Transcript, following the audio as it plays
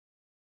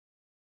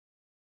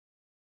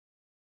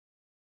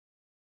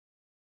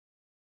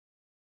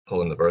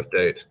pull in the birth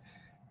date.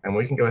 And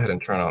we can go ahead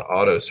and turn on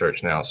auto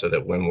search now so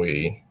that when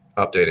we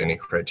update any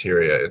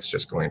criteria, it's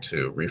just going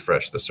to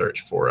refresh the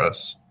search for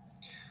us.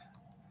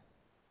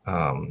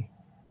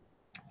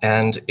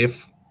 And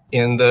if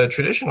in the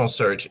traditional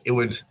search, it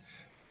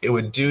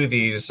would do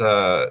these,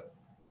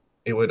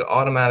 it would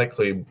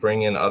automatically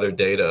bring in other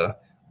data,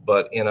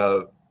 but in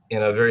a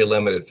very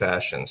limited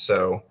fashion.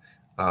 So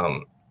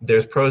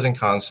there's pros and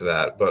cons to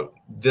that, but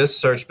this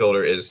search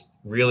builder is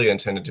really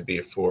intended to be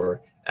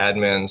for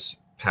admins,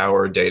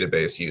 Power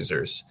database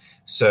users.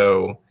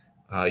 So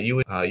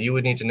you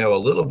would need to know a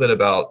little bit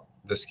about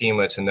the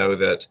schema to know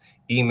that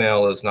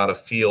email is not a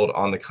field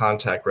on the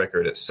contact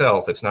record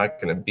itself. It's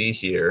not going to be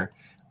here.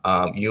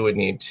 You would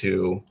need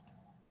to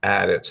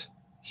add it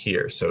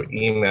here. So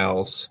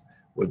emails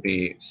would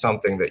be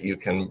something that you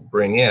can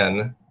bring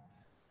in.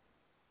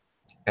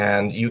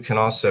 And you can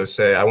also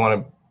say, I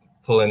want to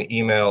pull in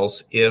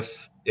emails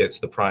if it's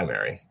the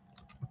primary.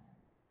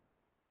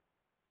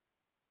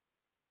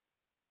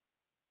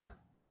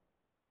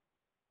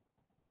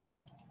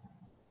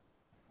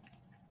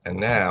 And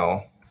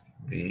now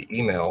the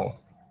email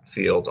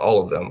fields,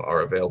 all of them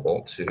are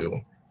available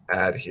to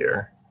add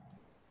here.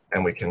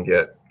 And we can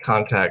get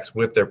contacts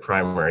with their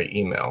primary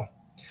email.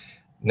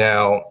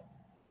 Now,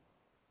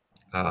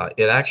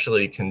 it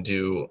actually can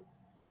do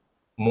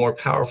more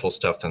powerful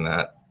stuff than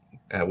that,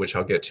 which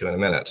I'll get to in a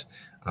minute.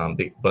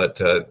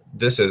 But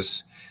this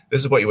is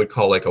what you would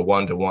call like a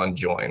one-to-one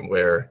join,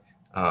 where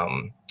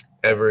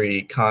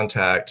every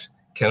contact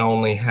can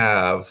only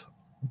have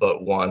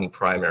but one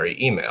primary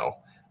email.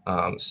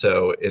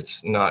 So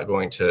it's not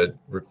going to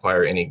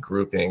require any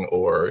grouping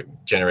or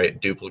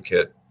generate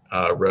duplicate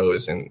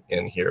rows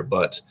in here.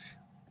 But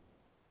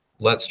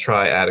let's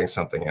try adding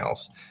something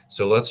else.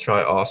 So let's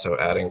try also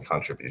adding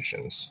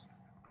contributions.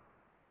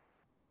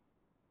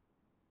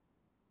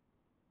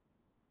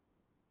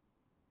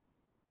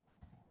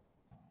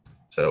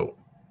 So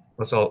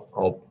let's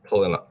all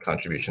pull in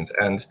contributions.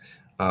 And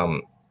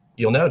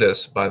you'll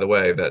notice, by the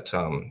way, that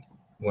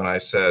when I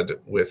said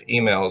with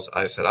emails,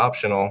 I said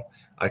optional,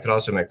 I could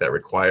also make that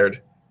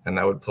required, and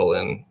that would pull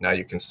in. Now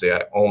you can see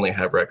I only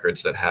have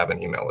records that have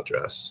an email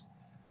address.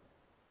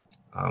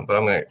 But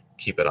I'm going to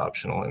keep it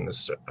optional in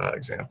this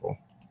example.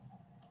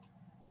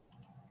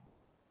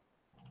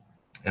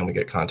 And we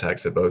get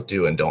contacts that both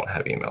do and don't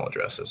have email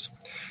addresses.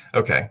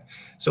 Okay,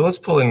 so let's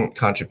pull in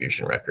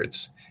contribution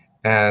records.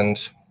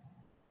 And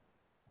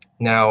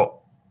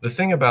now the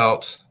thing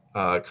about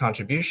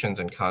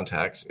contributions and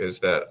contacts is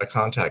that a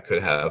contact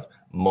could have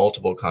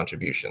multiple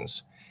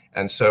contributions.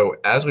 And so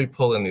as we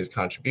pull in these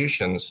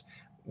contributions,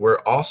 we're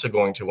also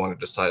going to want to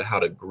decide how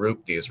to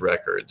group these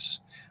records.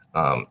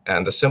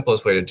 And the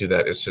simplest way to do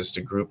that is just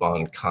to group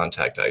on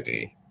contact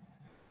ID.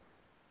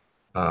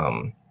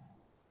 And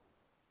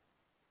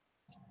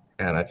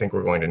I think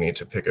we're going to need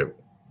to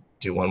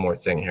do one more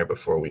thing here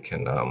before we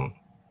can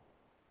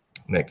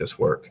make this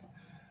work.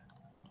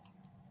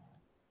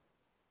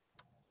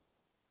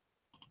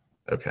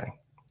 Okay.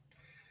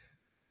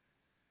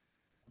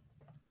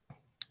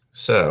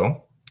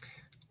 So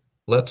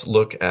let's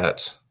look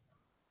at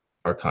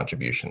our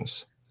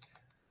contributions.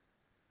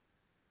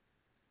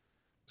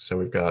 So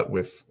we've got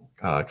with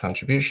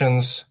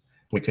contributions,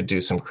 we could do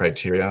some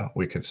criteria.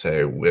 We could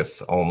say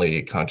with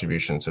only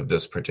contributions of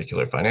this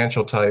particular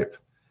financial type,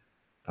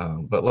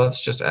 but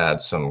let's just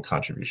add some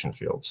contribution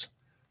fields.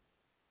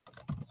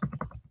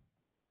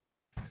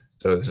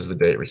 So this is the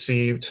date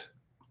received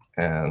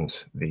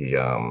and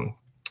the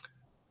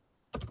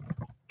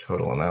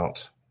total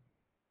amount.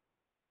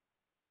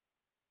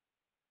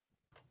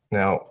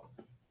 Now,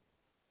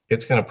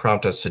 it's going to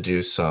prompt us to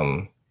do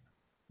some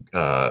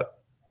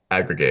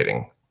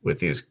aggregating with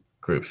these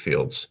group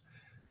fields.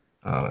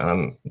 And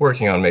I'm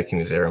working on making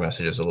these error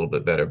messages a little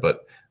bit better,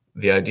 but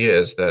the idea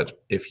is that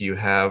if you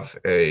have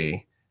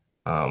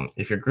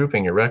if you're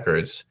grouping your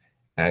records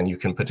and you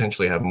can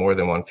potentially have more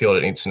than one field,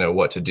 it needs to know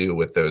what to do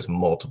with those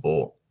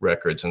multiple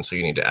records, and so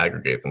you need to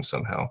aggregate them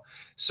somehow.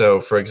 So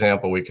for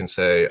example, we can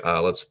say,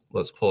 let's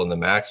pull in the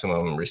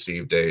maximum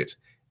received date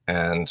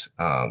and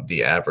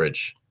the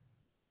average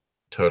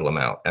total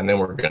amount, and then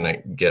we're going to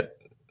get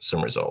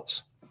some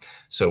results.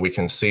 So we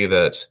can see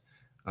that,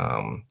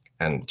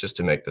 and just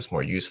to make this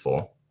more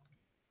useful,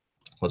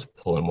 let's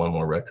pull in one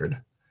more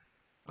record.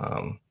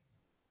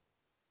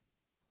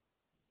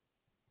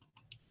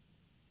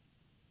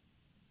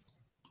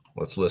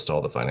 Let's list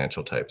all the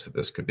financial types that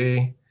this could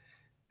be,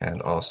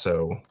 and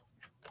also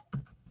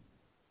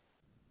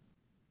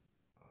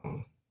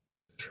for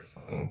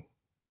fun,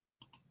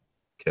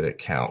 get a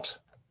count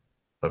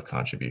of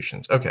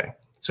contributions. Okay,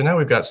 so now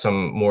we've got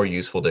some more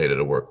useful data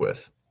to work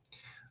with.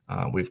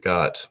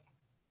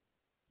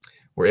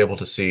 We're able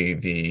to see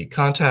the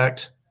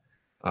contact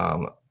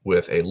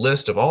with a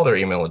list of all their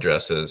email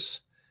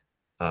addresses,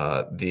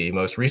 the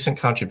most recent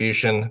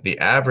contribution, the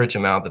average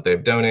amount that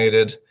they've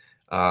donated,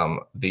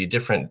 the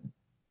different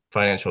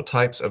financial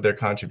types of their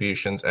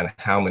contributions, and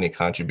how many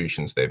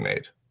contributions they've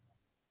made.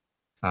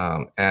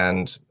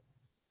 And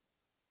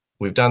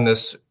we've done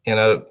this in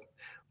a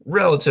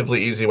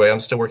relatively easy way. I'm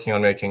still working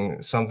on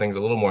making some things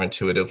a little more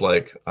intuitive,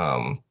 like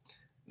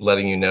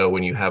letting you know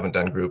when you haven't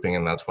done grouping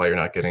and that's why you're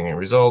not getting any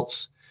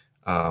results.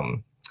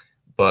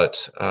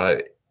 But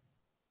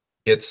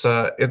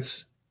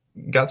it's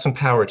got some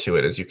power to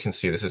it. As you can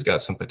see, this has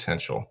got some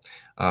potential.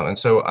 And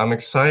so I'm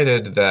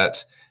excited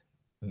that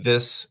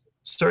this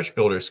search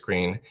builder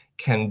screen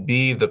can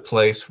be the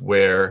place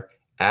where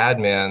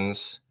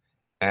admins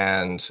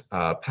and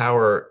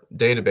Power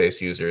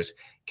database users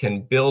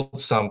can build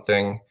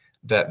something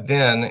that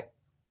then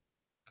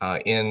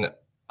in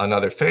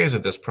another phase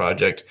of this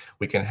project,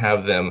 we can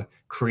have them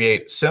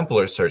create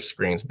simpler search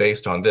screens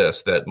based on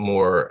this that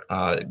more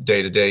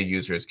day-to-day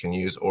users can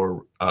use,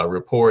 or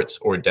reports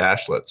or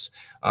dashlets.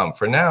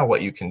 For now,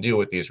 what you can do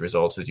with these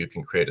results is you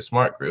can create a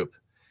smart group.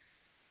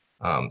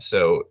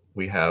 So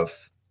we have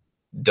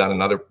done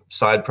another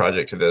side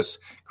project to this,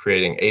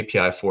 creating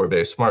API 4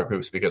 based smart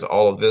groups, because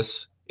all of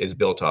this is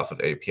built off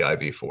of API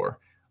v4.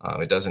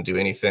 It doesn't do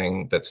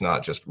anything that's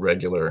not just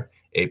regular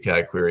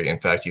API query. In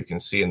fact, you can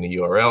see in the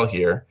URL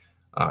here,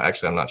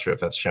 actually, I'm not sure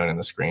if that's shown in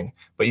the screen,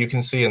 but you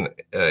can see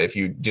if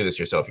you do this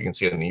yourself, you can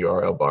see in the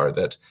URL bar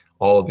that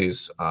all of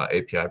these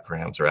API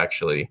params are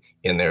actually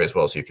in there as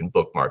well. So you can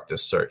bookmark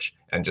this search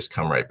and just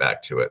come right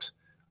back to it.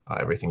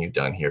 Everything you've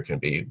done here can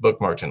be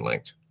bookmarked and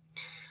linked.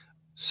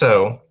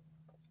 So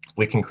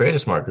we can create a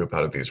smart group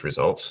out of these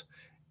results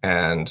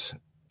and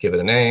give it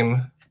a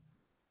name.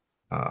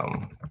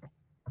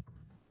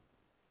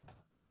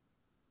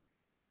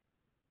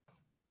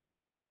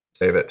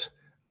 Save it.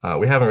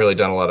 We haven't really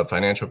done a lot of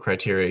financial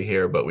criteria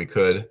here, but we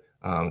could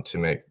to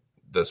make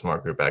the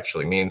smart group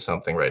actually mean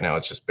something. Right now,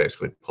 it's just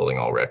basically pulling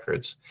all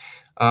records.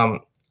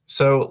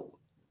 So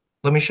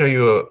let me show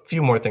you a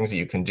few more things that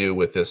you can do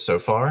with this so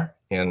far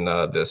in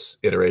this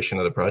iteration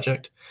of the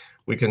project.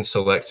 We can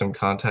select some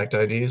contact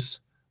IDs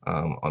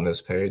on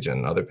this page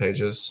and other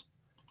pages.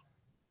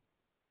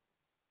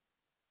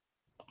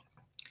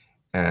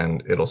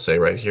 And it'll say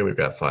right here, we've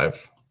got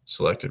 5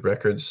 selected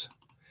records.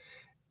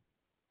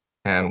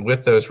 And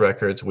with those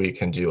records, we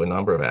can do a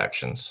number of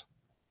actions.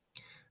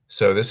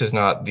 So this is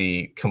not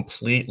the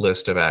complete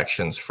list of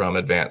actions from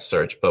advanced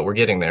search, but we're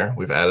getting there.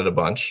 We've added a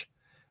bunch.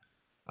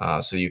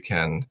 So you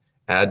can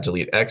add,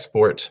 delete,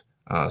 export.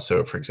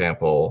 So for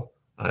example,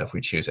 if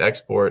we choose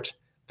export,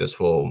 this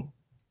will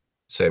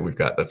say we've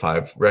got the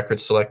 5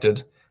 records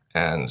selected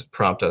and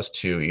prompt us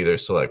to either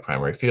select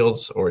primary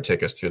fields or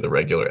take us through the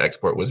regular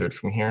export wizard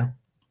from here.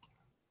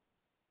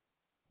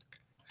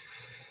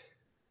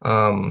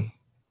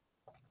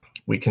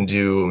 We can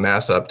do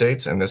mass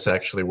updates, and this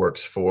actually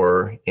works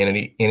for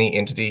any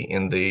entity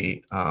in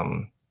the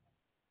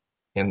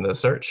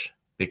search,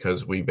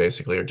 because we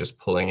basically are just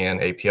pulling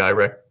in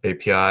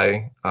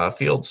API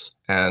fields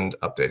and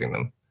updating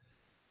them.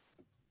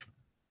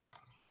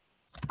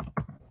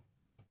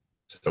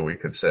 So we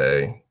could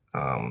say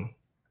the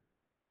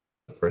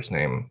first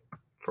name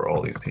for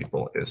all these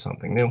people is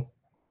something new.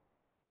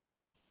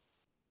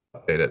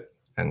 Update it,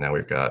 and now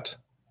we've got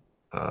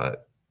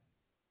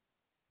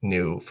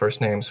new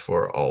first names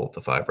for all the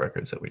 5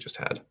 records that we just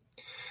had.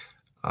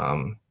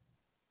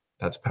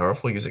 That's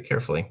powerful. Use it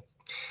carefully.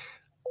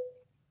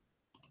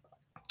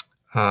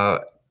 A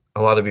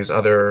lot of these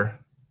other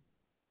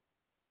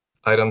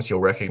items you'll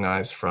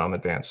recognize from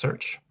advanced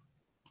search.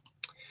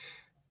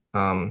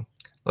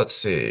 Let's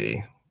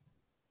see.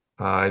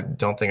 I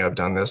don't think I've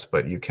done this,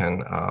 but you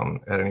can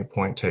at any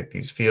point take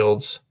these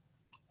fields,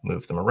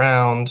 move them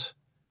around,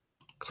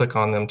 click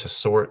on them to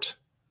sort.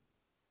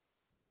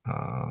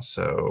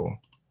 So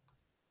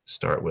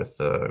start with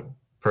the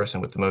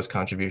person with the most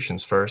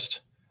contributions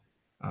first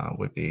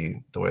would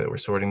be the way that we're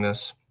sorting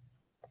this.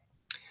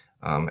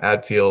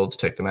 Add fields,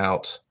 take them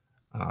out.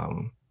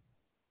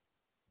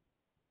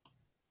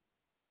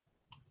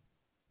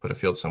 Put a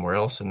field somewhere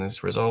else in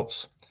these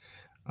results.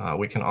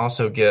 We can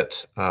also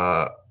get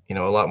a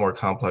lot more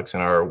complex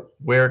in our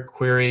where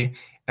query.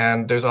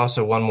 And there's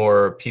also one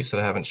more piece that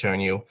I haven't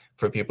shown you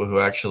for people who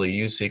actually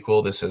use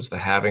SQL. This is the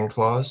having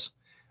clause.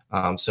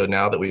 So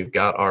now that we've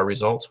got our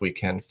results, we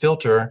can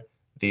filter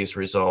these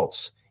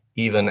results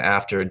even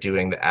after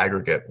doing the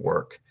aggregate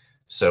work.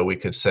 So we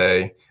could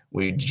say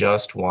we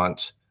just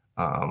want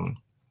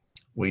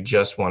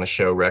to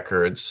show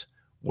records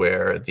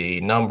where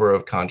the number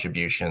of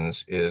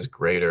contributions is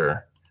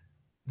greater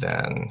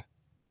than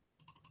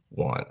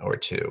 1 or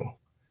 2.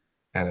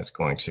 And it's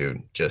going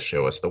to just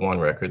show us the one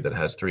record that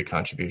has 3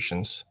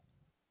 contributions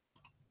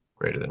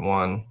greater than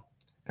 1.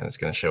 And it's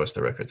going to show us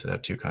the records that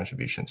have 2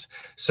 contributions.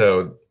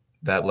 So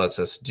that lets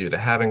us do the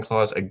having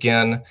clause.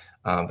 Again,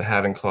 the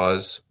having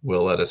clause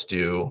will let us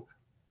do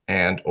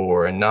and,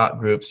 or, and not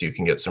groups. You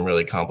can get some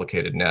really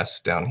complicated nests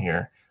down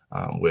here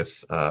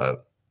with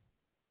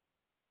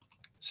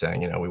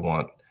saying, we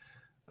want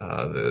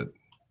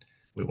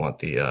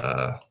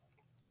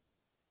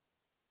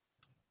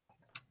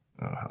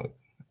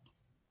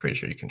pretty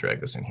sure you can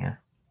drag this in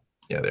here.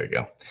 Yeah, there you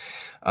go.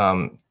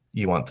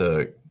 You want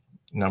the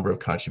number of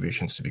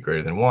contributions to be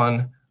greater than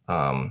 1,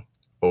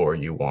 or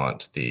you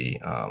want the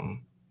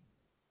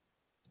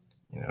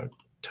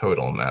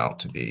total amount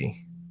to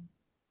be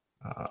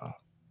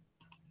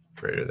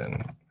greater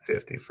than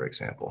 50, for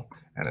example,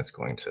 and it's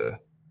going to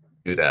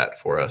do that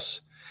for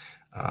us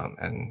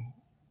and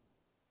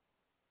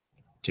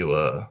do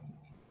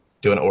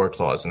an OR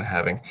clause in the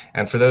having.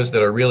 And for those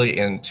that are really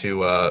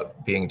into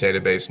being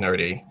database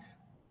nerdy,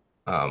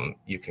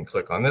 you can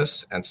click on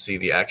this and see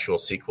the actual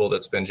SQL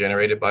that's been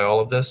generated by all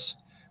of this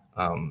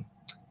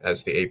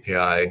as the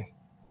API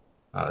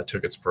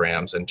took its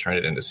params and turned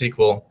it into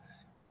SQL.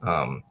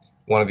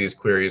 One of these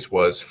queries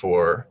was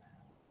for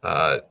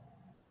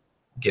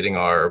getting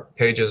our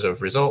pages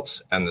of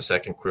results, and the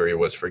second query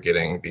was for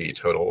getting the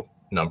total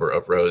number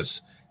of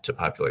rows to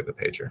populate the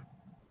pager.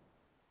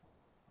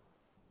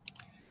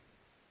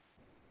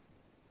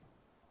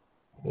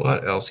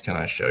 What else can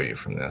I show you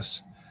from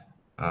this?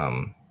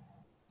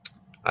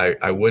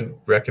 I would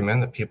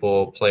recommend that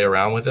people play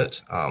around with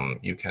it.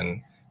 You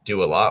can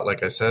do a lot.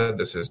 Like I said,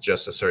 this is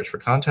just a search for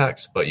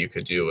contacts, but you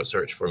could do a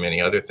search for many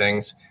other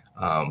things.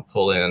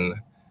 Pull in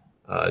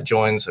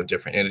joins of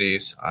different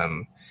entities.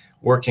 I'm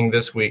working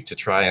this week to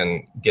try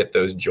and get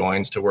those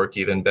joins to work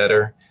even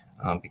better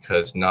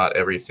because not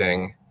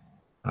everything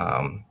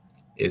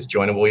is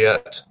joinable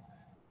yet,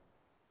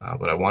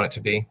 but I want it to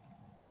be.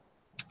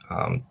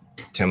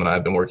 Tim and I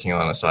have been working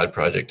on a side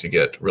project to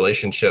get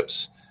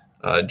relationships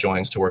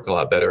joins to work a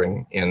lot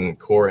better in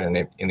core and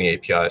in the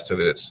API so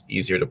that it's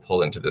easier to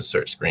pull into this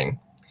search screen.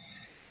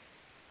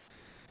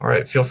 All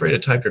right, feel free to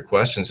type your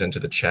questions into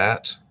the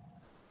chat.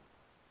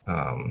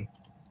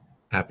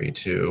 Happy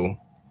to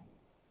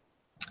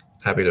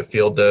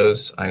field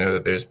those. I know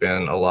that there's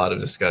been a lot of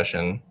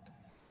discussion.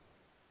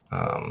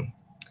 Can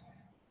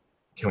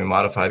we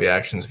modify the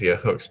actions via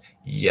hooks?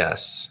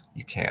 Yes,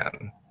 you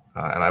can.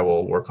 And I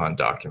will work on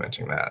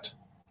documenting that.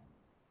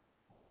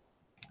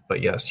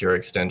 But yes, your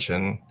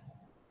extension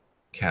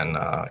can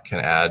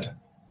add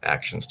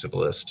actions to the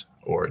list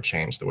or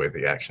change the way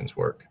the actions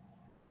work.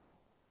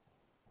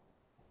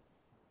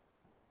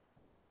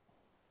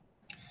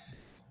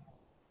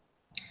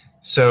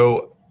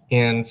 So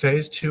in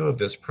phase 2 of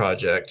this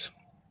project,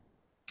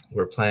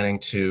 we're planning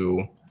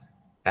to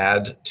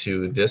add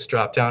to this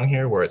drop down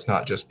here where it's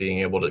not just being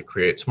able to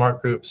create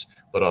smart groups,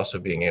 but also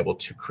being able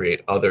to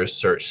create other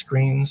search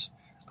screens.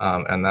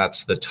 And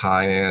that's the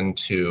tie-in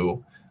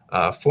to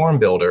Form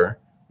Builder,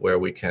 where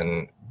we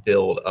can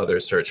build other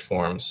search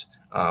forms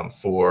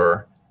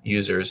for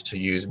users to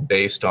use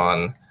based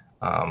on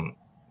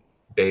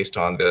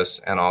this,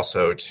 and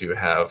also to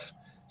have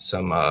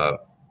some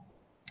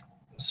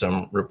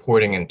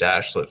reporting and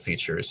dashlet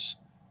features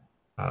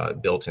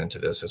built into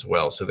this as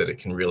well, so that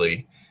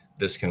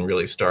this can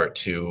really start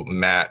to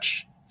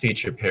match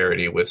feature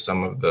parity with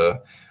some of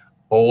the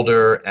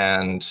older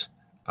and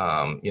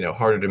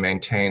harder to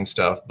maintain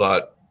stuff,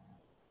 but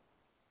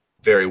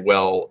very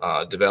well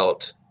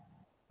developed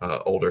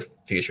older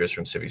features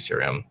from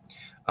CiviCRM.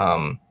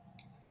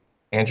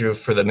 Andrew,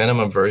 for the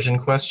minimum version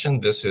question,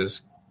 this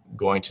is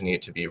going to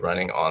need to be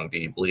running on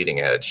the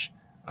bleeding edge.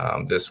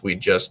 We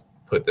just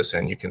put this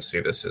in. You can see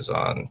this is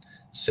on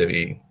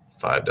Civi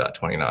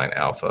 5.29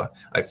 alpha.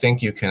 I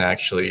think you can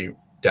actually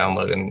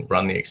download and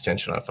run the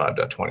extension on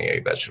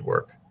 5.28. That should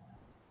work.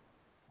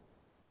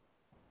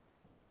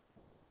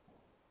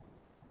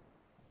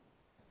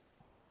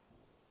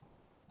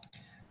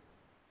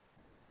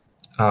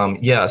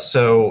 Yeah,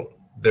 so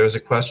there's a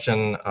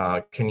question,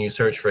 can you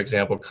search, for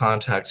example,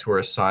 contacts who are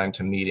assigned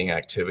to meeting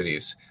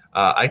activities?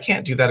 I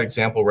can't do that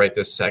example right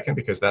this second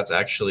because that's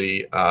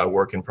actually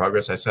work in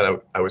progress. I said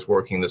I was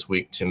working this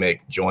week to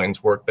make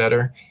joins work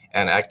better,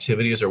 and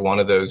activities are one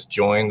of those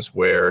joins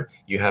where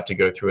you have to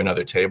go through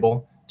another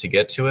table to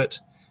get to it.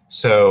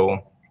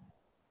 So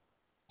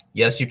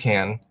yes, you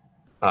can.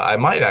 I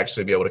might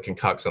actually be able to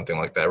concoct something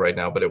like that right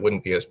now, but it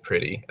wouldn't be as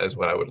pretty as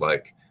what I would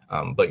like.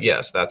 But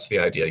yes, that's the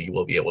idea. You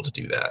will be able to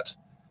do that.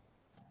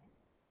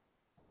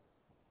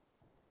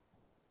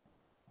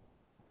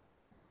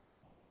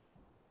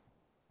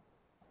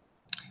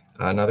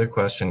 Another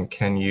question,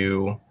 can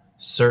you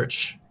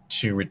search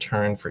to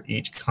return for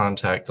each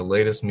contact the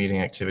latest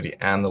meeting activity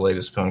and the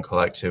latest phone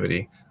call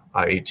activity,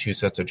 i.e. 2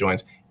 sets of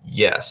joins?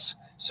 Yes.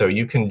 So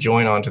you can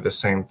join onto the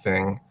same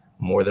thing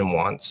more than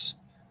once.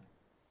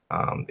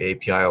 The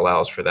API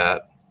allows for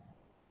that.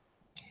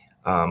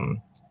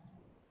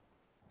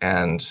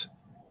 And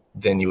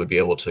then you would be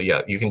able to,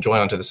 you can join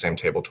onto the same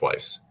table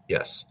twice.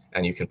 Yes.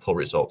 And you can pull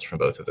results from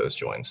both of those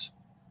joins.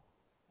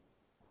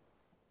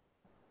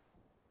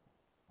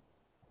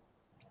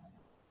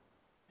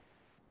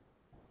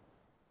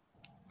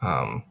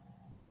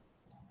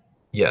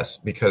 Yes,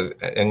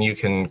 and you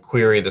can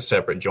query the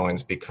separate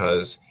joins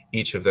because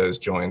each of those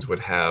joins would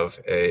have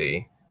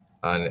an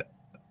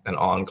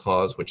on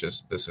clause, which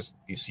is this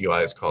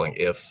UI is calling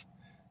if.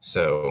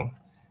 So,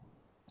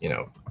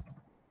 you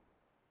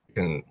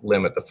can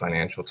limit the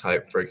financial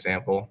type, for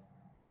example,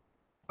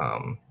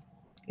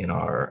 in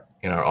our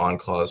on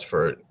clause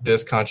for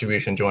this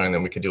contribution join, and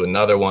then we could do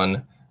another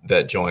one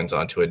that joins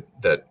onto it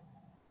that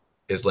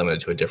is limited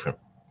to a different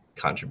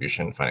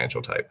contribution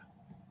financial type.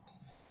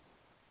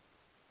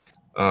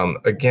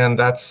 Again,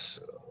 that's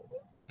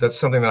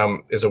something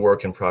that is a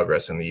work in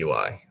progress in the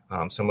UI.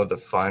 Some of the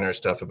finer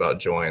stuff about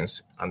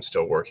joins I'm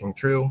still working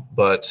through,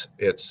 but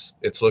it's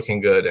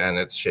looking good and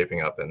it's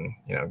shaping up and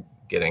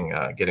getting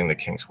the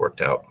kinks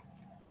worked out.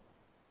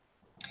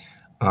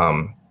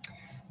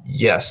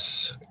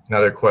 Yes.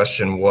 Another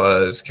question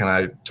was, can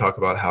I talk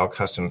about how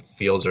custom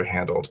fields are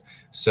handled?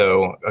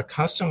 So a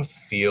custom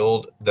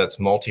field that's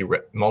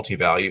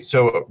multi-value.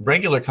 So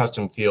regular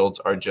custom fields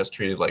are just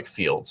treated like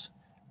fields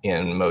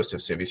in most of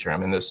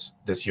CiviCRM, and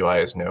this UI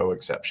is no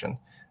exception.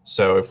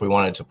 So if we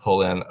wanted to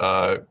pull in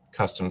a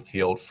custom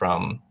field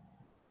from,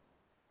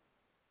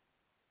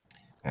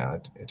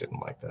 it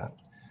didn't like that,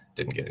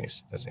 didn't get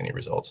any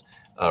results.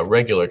 A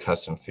regular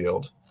custom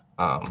field.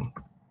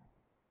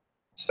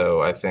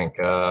 So I think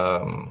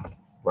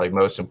like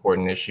most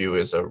important issue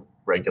is a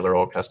regular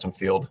old custom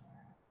field.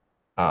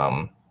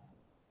 Oh,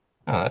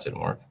 that didn't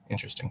work.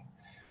 Interesting.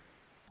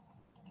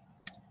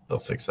 They'll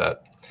fix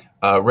that.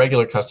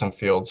 Regular custom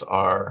fields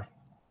are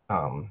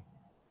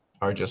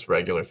just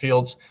regular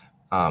fields.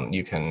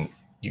 You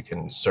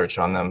can search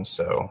on them.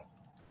 So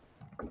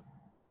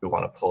we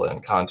want to pull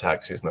in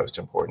contacts whose most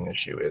important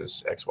issue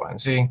is X, Y, and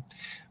Z.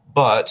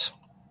 But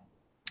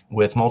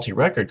with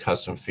multi-record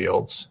custom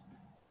fields,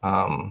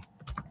 oh,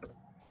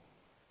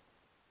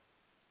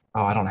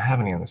 I don't have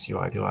any in this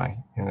UI, do I?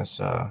 In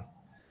this,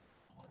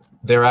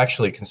 they're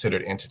actually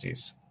considered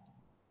entities.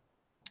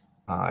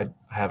 I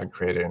haven't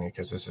created any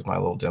because this is my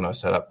little demo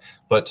setup.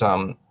 But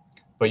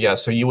yeah,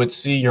 so you would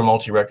see your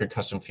multi-record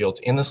custom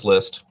fields in this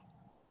list.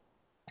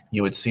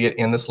 You would see it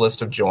in this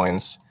list of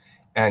joins,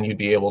 and you'd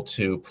be able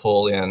to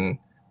pull in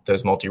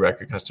those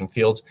multi-record custom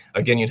fields.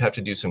 Again, you'd have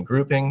to do some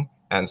grouping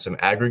and some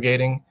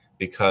aggregating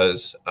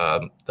because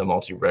the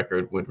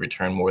multi-record would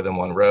return more than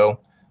one row.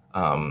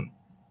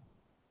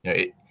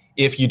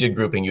 If you did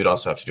grouping, you'd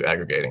also have to do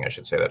aggregating, I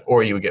should say that,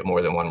 or you would get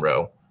more than one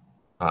row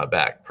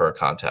back per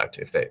contact.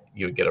 If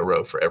you would get a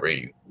row for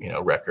every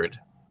record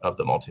of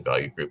the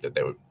multi-value group that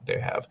they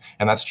have,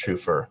 and that's true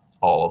for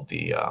all of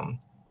the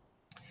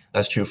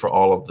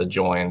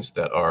joins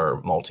that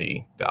are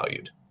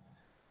multi-valued.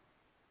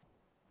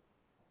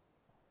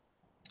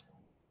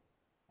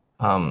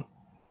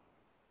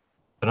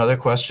 Another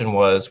question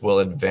was, will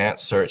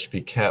advanced search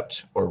be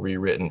kept or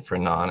rewritten for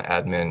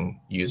non-admin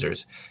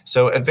users?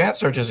 So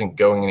advanced search isn't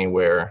going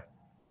anywhere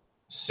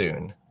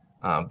soon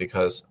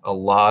because a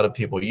lot of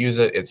people use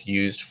it. It's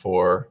used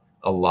for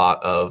a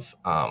lot of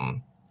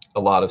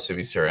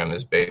CiviCRM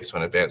is based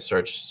on advanced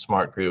search,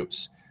 smart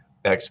groups,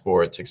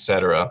 exports,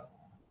 etc.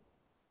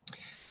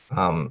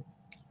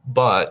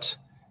 But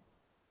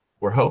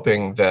we're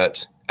hoping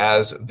that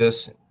as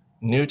this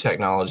new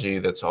technology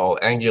that's all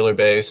Angular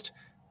based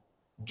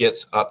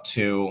gets up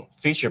to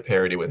feature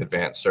parity with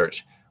advanced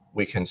search,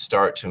 we can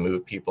start to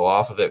move people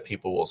off of it.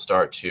 People will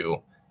start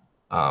to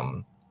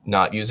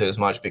not use it as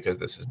much because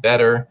this is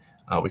better.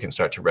 We can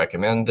start to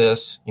recommend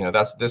this.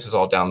 This is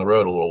all down the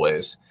road a little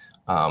ways,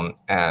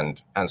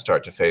 and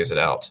start to phase it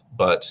out.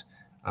 But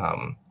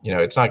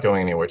it's not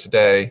going anywhere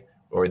today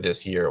or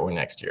this year or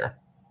next year.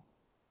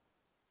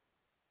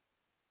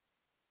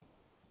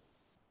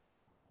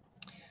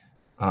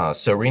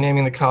 So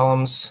renaming the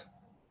columns,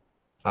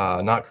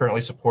 not currently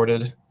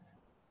supported.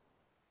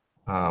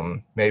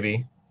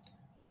 Maybe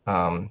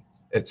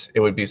it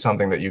would be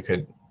something that you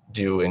could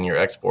do in your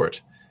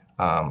export.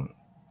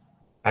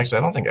 Actually,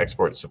 I don't think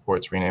export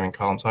supports renaming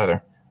columns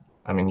either.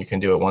 I mean, you can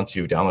do it once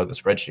you download the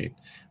spreadsheet.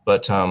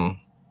 But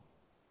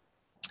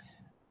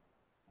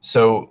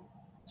so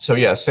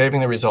yeah,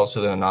 saving the results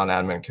so that a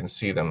non-admin can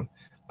see them.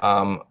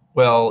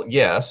 Well,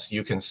 yes,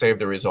 you can save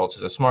the results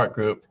as a smart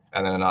group,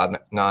 and then a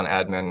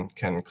non-admin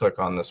can click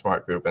on the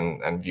smart group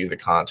and view the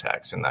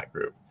contacts in that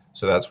group.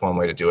 So that's one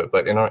way to do it.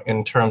 But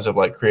in terms of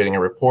like creating a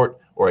report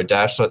or a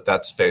dashlet,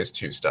 that's phase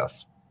 2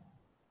 stuff.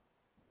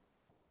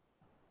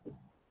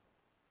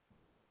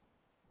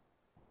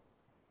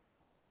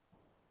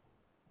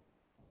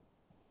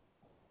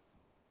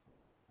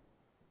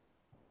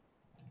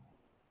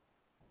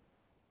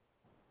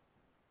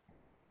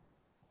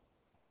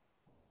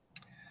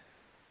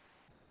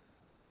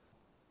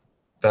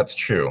 That's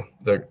true.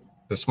 The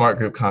smart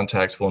group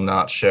contacts will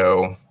not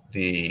show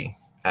the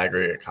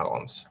aggregate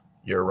columns.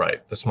 You're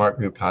right. The smart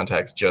group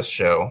contacts just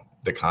show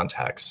the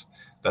contacts.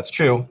 That's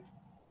true.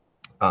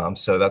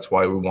 So that's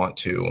why we want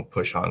to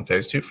push on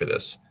phase 2 for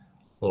this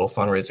little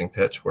fundraising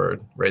pitch. We're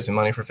raising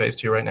money for phase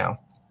 2 right now.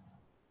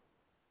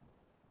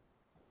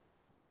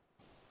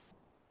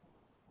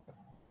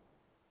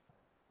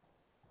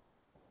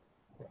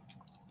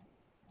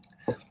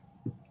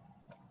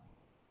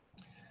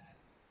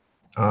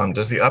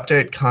 Does the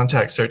update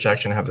contact search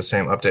action have the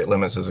same update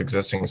limits as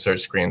existing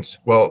search screens?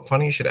 Well,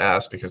 funny you should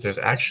ask, because there's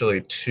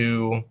actually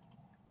 2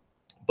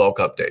 bulk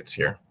updates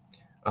here.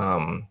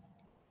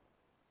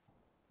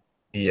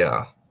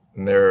 Yeah,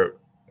 and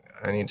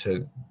I need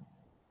to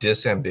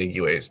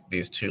disambiguate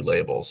these 2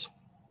 labels.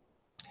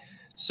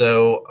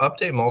 So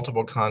update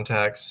multiple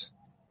contacts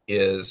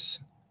is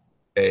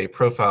a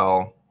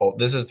profile.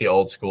 This is the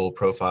old school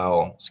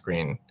profile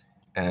screen,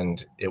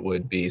 and it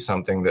would be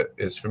something that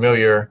is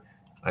familiar.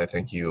 I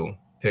think you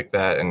pick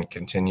that and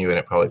continue, and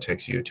it probably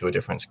takes you to a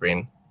different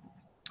screen.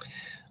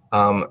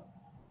 That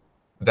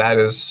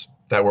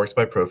works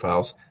by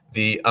profiles.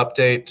 The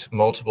update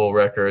multiple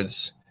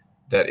records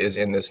that is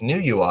in this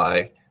new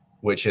UI,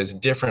 which is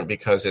different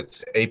because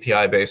it's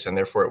API based and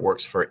therefore it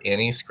works for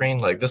any screen.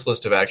 Like this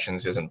list of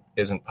actions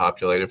isn't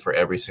populated for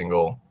every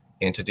single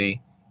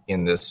entity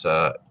in this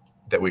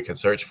that we could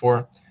search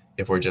for.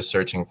 If we're just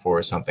searching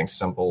for something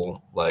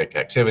simple like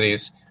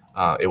activities,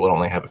 it will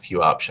only have a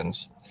few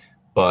options.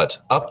 But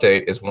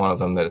update is one of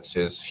them that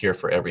is here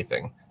for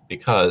everything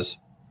because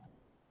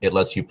it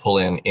lets you pull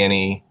in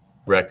any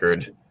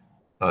record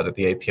that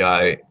the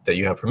API that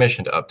you have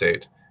permission to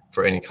update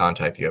for any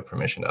contact you have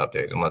permission to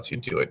update, and lets you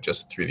do it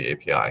just through the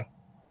API.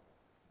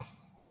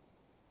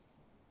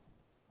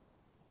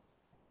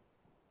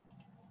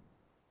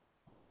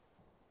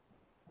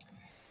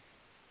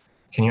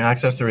 Can you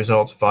access the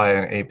results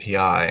via an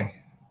API?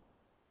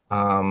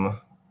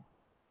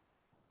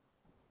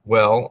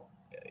 Well,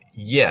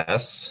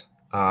 yes.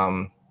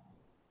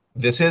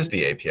 This is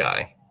the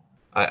API.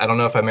 I don't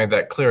know if I made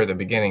that clear at the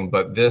beginning,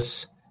 but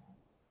this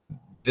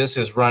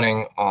is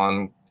running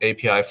on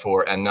API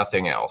 4 and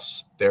nothing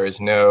else. There's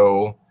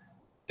no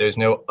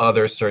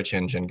other search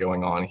engine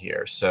going on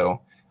here.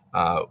 So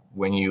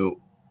when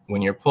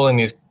you're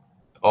pulling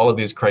all of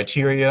these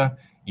criteria,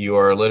 you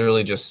are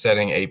literally just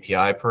setting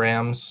API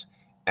params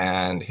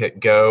and hit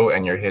go,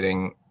 and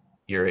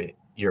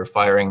you're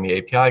firing the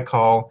API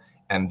call,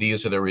 and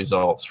these are the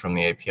results from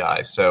the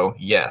API. So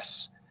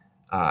yes,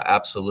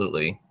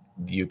 absolutely,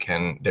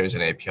 there's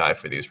an API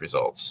for these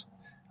results.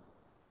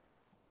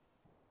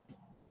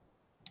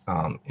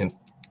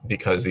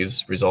 Because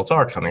these results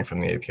are coming from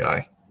the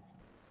API.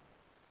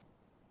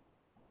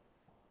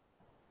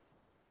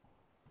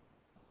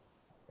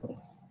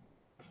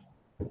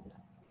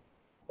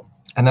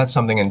 And that's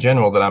something in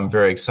general that I'm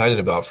very excited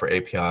about for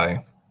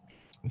API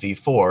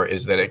v4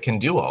 is that it can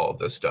do all of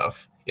this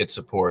stuff. It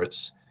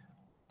supports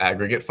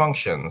aggregate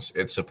functions.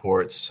 It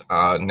supports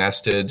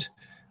nested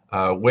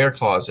where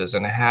clauses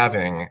and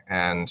having,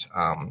 and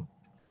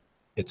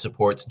it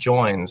supports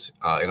joins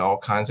in all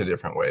kinds of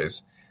different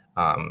ways.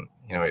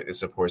 It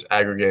supports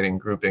aggregating,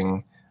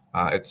 grouping.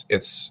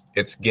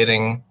 It's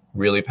getting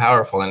really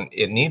powerful, and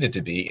it needed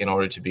to be in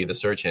order to be the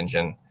search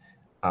engine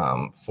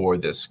for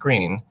this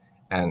screen.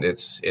 And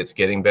it's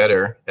getting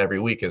better every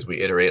week as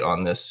we iterate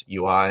on this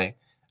UI,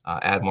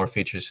 add more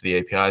features to the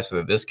API so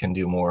that this can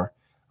do more.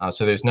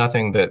 So there's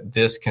nothing that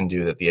this can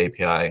do that the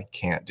API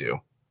can't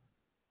do.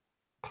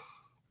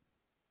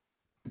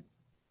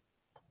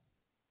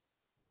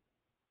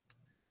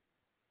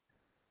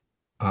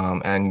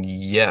 And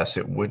yes,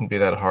 it wouldn't be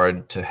that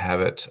hard to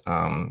have it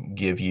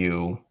give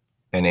you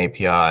an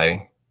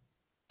API,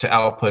 to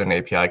output an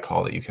API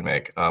call that you can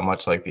make,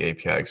 much like the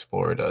API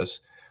Explorer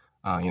does.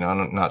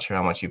 I'm not sure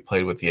how much you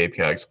played with the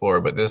API Explorer,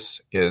 but this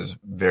is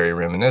very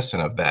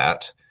reminiscent of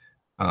that.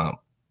 I'll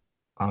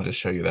just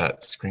show you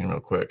that screen real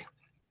quick.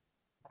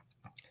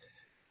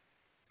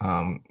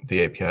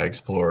 The API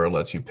Explorer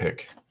lets you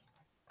pick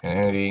an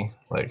entity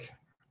like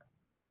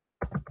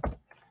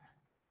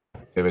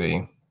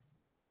activity,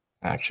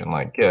 action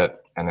like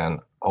get, and then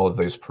all of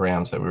these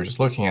params that we were just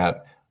looking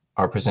at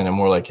are presented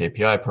more like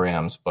API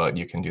params, but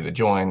you can do the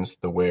joins,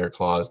 the where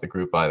clause, the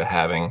group by, the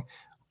having,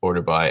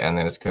 order by, and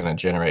then it's going to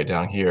generate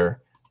down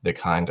here the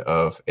kind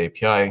of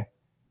API,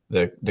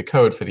 the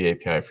code for the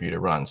API for you to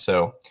run.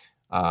 So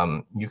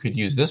you could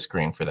use this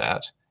screen for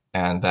that,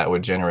 and that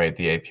would generate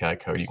the API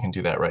code. You can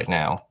do that right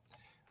now,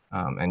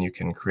 and you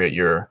can create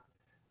your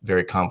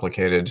very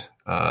complicated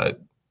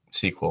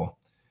SQL.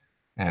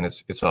 And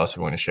it's also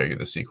going to show you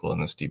the SQL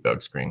in this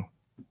debug screen.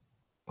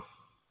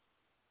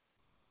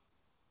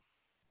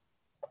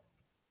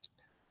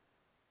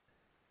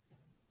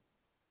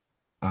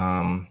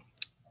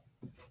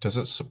 Does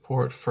it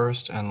support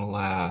first and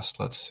last?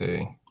 Let's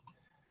see.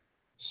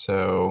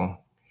 So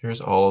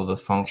here's all of the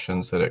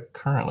functions that it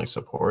currently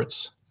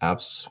supports.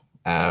 Absolute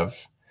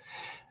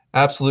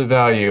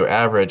value,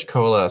 average,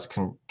 coalesce,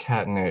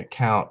 concatenate,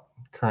 count,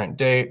 current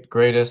date,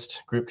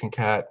 greatest, group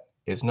concat,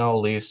 is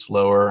null, least,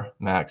 lower,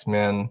 max,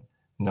 min,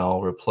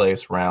 null,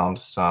 replace, round,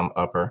 sum,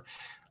 upper.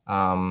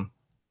 None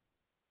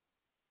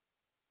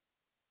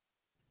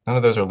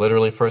of those are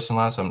literally first and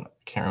last. I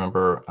can't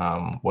remember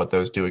what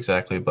those do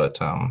exactly, but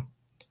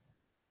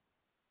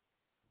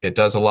it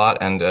does a lot.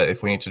 And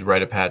if we need to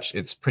write a patch,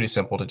 it's pretty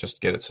simple to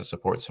just get it to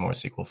support some more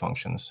SQL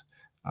functions.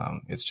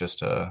 It's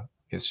just a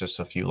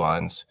few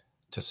lines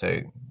to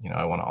say,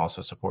 I want to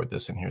also support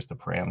this, and here's the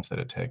params that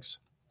it takes.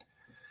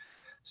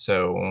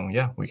 So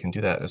yeah, we can do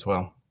that as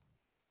well.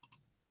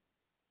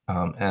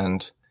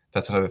 And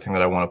that's another thing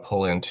that I want to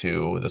pull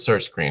into the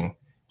search screen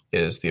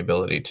is the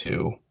ability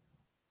to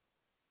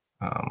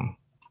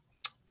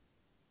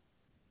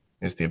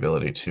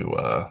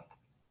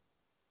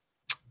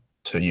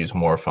use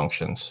more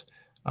functions.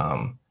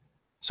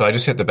 So I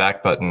just hit the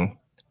back button,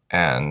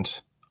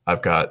 and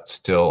I've got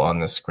still on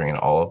this screen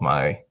all of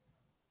my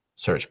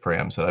search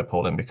params that I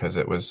pulled in because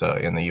it was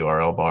in the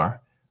URL bar.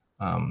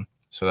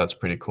 So that's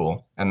pretty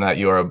cool. And that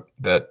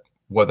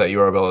what that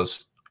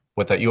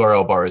what that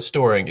URL bar is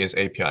storing is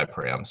API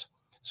params.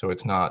 So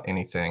it's not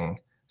anything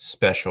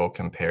special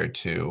compared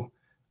to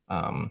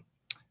what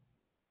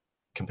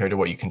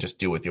you can just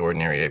do with the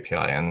ordinary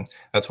API. And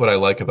that's what I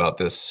like about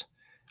this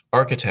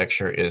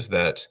architecture, is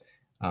that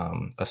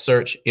a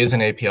search is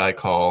an API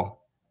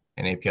call.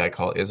 An API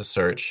call is a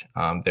search.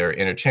 They're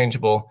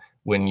interchangeable.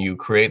 When you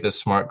create this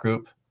smart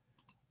group,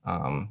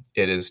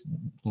 it is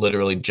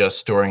literally just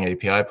storing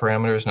API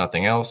parameters,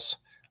 nothing else.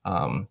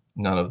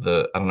 None of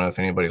the, I don't know if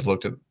anybody's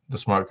looked at the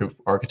smart group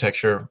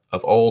architecture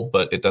of old,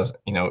 but it doesn't,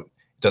 it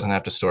doesn't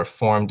have to store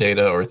form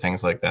data or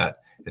things like that.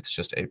 It's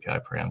just API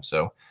param.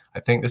 So I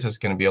think this is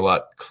going to be a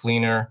lot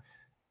cleaner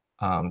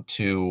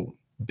to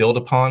build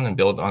upon and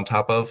build on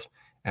top of,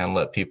 and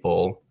let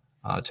people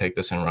take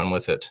this and run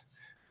with it.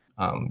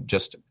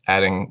 Just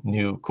adding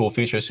new cool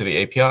features to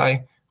the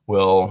API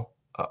will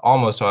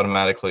almost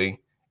automatically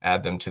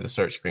add them to the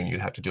search screen.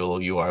 You'd have to do a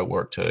little UI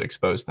work to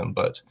expose them,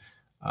 but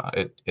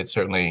it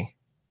certainly,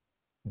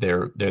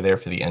 they're there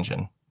for the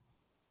engine.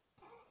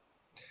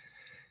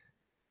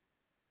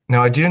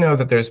 Now, I do know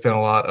that there's been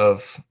a lot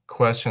of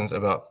questions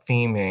about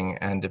theming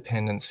and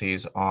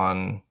dependencies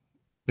on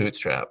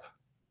Bootstrap.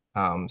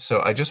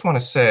 So I just want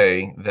to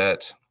say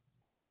that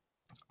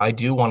I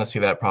do want to see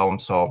that problem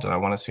solved, and I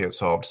want to see it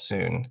solved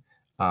soon.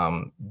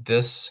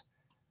 This,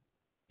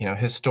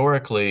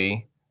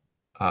 historically,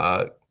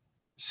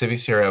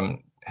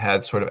 CiviCRM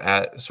had sort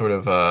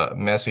of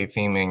messy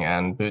theming,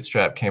 and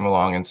Bootstrap came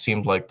along and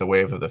seemed like the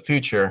wave of the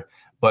future,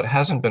 but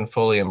hasn't been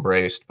fully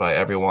embraced by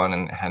everyone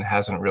and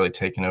hasn't really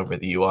taken over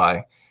the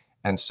UI.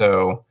 And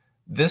so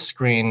this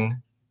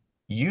screen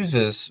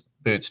uses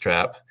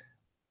Bootstrap,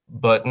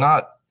 but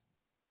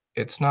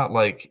it's not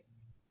like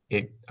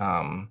it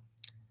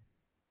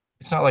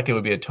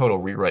would be a total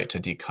rewrite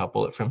to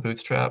decouple it from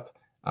Bootstrap.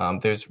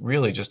 There's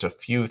really just a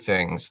few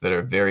things that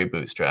are very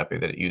bootstrappy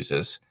that it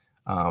uses.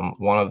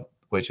 One of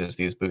which is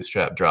these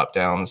Bootstrap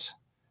dropdowns.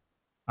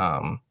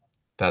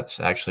 That's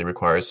actually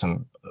requires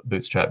some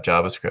Bootstrap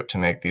JavaScript to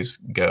make these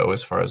go,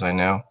 as far as I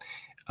know.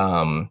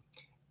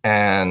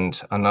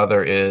 And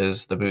another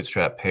is the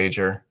Bootstrap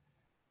pager.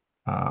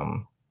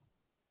 That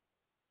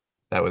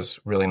was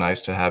really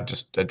nice to have,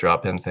 just a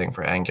drop-in thing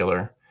for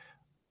Angular.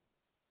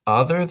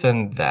 Other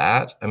than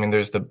that, I mean,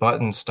 there's the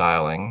button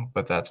styling,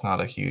 but that's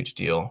not a huge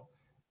deal.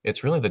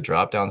 It's really the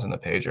drop-downs in the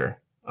pager.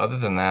 Other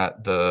than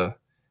that,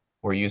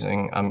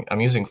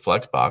 I'm using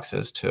flex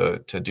boxes to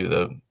do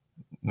the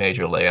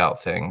major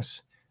layout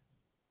things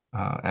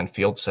and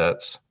field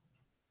sets.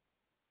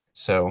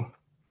 So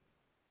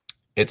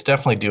it's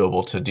definitely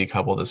doable to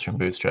decouple this from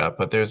Bootstrap,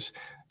 but there's,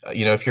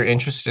 if you're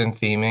interested in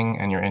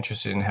theming and you're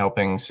interested in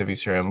helping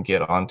CiviCRM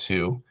get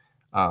onto,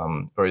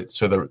 the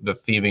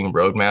theming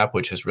roadmap,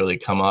 which has really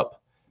come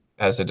up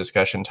as a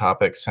discussion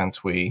topic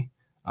since we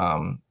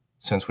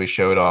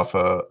showed off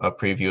a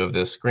preview of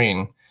this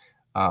screen,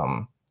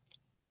 come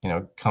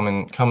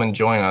and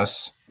join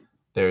us.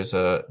 There's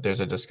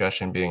a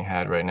discussion being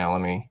had right now.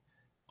 Let me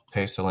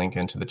paste the link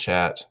into the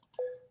chat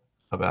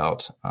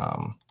about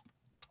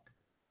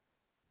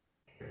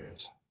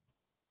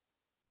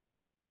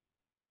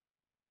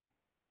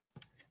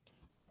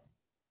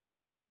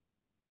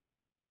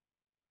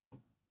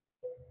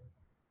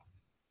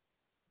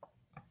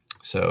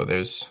so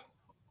there's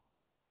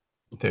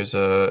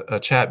a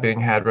chat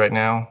being had right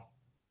now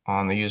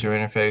on the user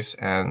interface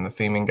and the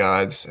theming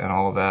guides and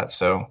all of that.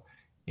 So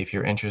if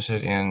you're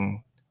interested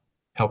in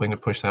helping to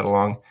push that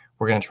along,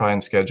 we're going to try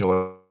and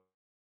schedule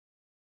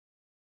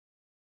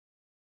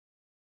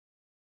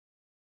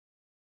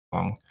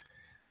along.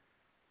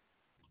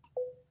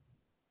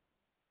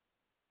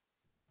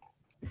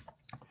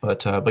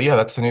 But yeah,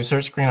 that's the new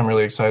search screen. I'm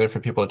really excited for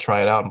people to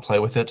try it out and play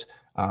with it.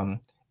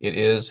 It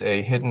is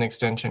a hidden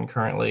extension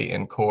currently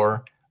in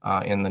Core,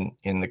 in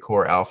the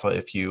Core Alpha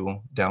if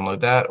you download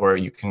that, or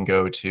you can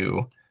go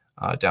to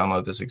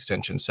download this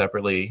extension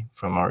separately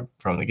from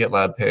the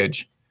GitLab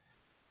page,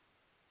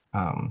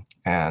 and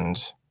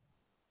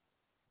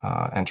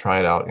try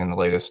it out in the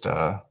latest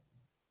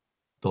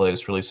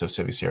release of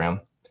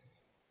CiviCRM.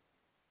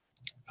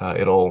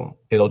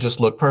 It'll just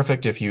look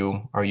perfect if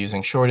you are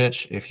using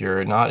Shoreditch. If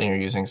you're not and you're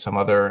using some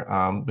other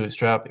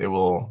Bootstrap, it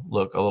will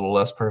look a little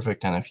less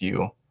perfect. And if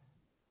you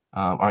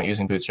aren't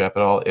using Bootstrap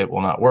at all, it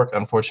will not work,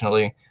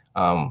 unfortunately.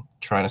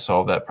 Trying to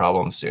solve that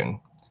problem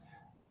soon.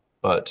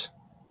 But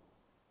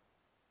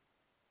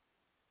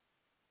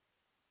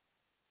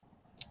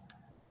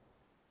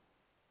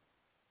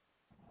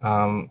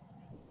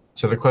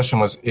so the question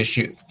was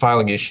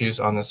filing issues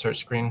on the search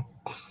screen.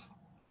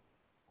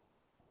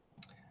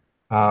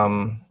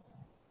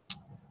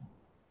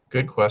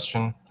 Good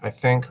question. I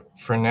think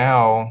for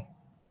now,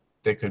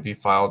 they could be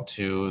filed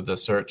to the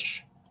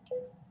search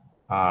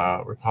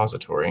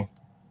repository.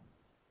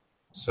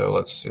 So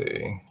let's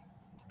see.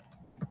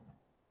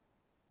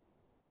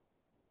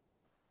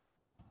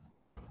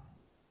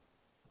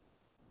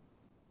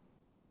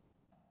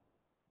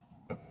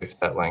 I'll paste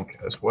that link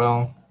as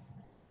well.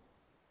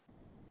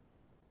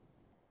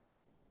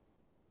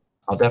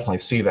 I'll definitely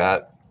see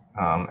that,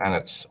 and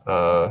it's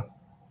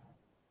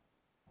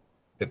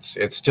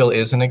it still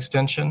is an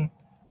extension,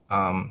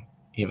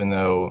 even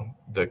though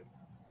the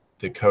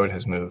code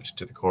has moved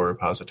to the core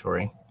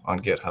repository on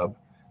GitHub,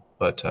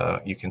 but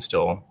you can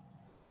still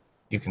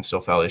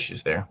file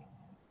issues there.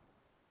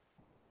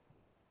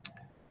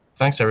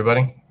 Thanks,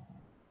 everybody.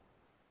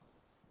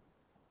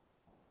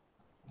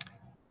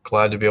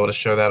 Glad to be able to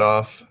show that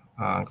off.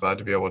 Glad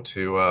to be able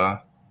to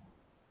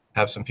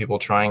have some people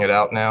trying it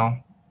out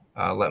now.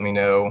 Let me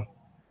know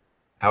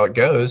how it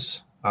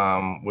goes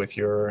with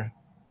your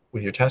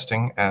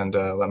testing, and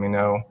let me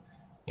know,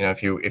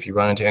 if you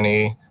run into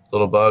any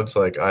little bugs.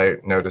 Like I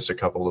noticed a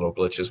couple little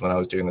glitches when I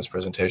was doing this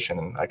presentation,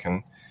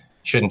 and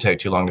shouldn't take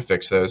too long to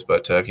fix those.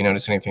 But if you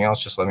notice anything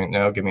else, just let me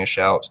know. Give me a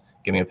shout.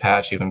 Give me a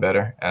patch, even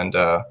better, and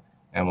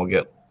we'll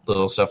get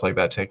little stuff like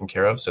that taken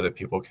care of so that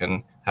people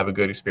can have a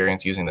good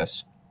experience using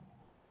this.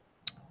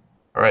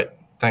 All right.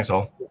 Thanks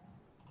all.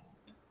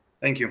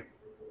 Thank you.